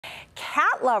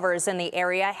cat lovers in the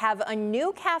area have a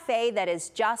new cafe that is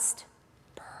just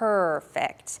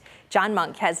perfect. John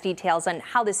Monk has details on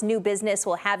how this new business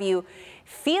will have you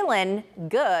feeling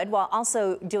good while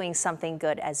also doing something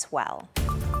good as well.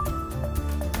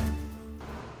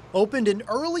 Opened in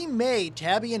early May,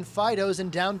 Tabby and Fido's in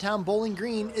downtown Bowling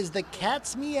Green is the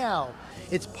Cat's Meow.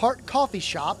 It's part coffee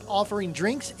shop offering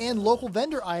drinks and local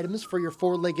vendor items for your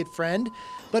four-legged friend,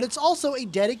 but it's also a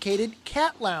dedicated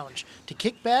cat lounge to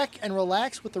kick back and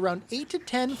relax with around 8 to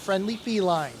 10 friendly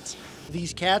felines.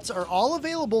 These cats are all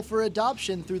available for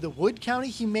adoption through the Wood County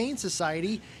Humane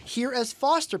Society here as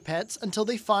foster pets until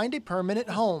they find a permanent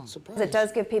home. It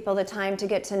does give people the time to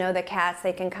get to know the cats.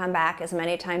 They can come back as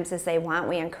many times as they want.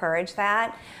 We encourage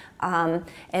that. And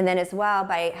then as well,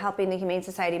 by helping the Humane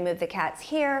Society move the cats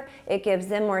here, it gives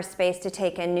them more space to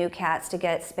take in new cats to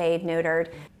get spayed,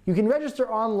 neutered. You can register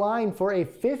online for a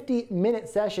 50-minute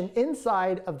session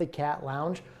inside of the Cat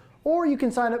Lounge, or you can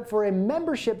sign up for a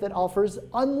membership that offers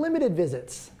unlimited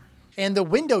visits. And the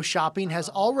window shopping has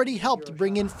already helped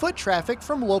bring in foot traffic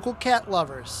from local cat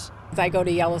lovers. I go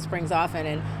to Yellow Springs often,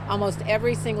 and almost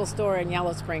every single store in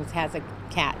Yellow Springs has a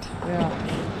cat. Yeah.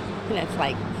 And it's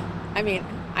like, I mean,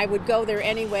 I would go there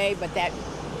anyway, but that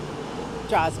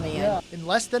draws me in. Yeah. In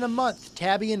less than a month,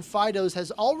 Tabby and Fido's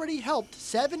has already helped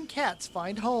 7 cats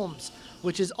find homes,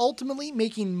 which is ultimately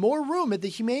making more room at the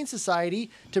Humane Society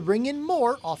to bring in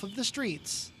more off of the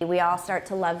streets. We all start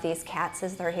to love these cats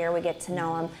as they're here. We get to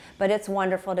know them, but it's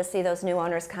wonderful to see those new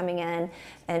owners coming in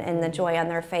and the joy on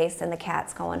their face and the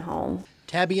cats going home.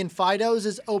 Tabby and Fido's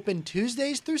is open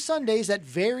Tuesdays through Sundays at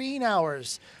varying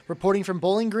hours. Reporting from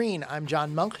Bowling Green, I'm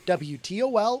John Monk,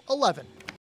 WTOL 11.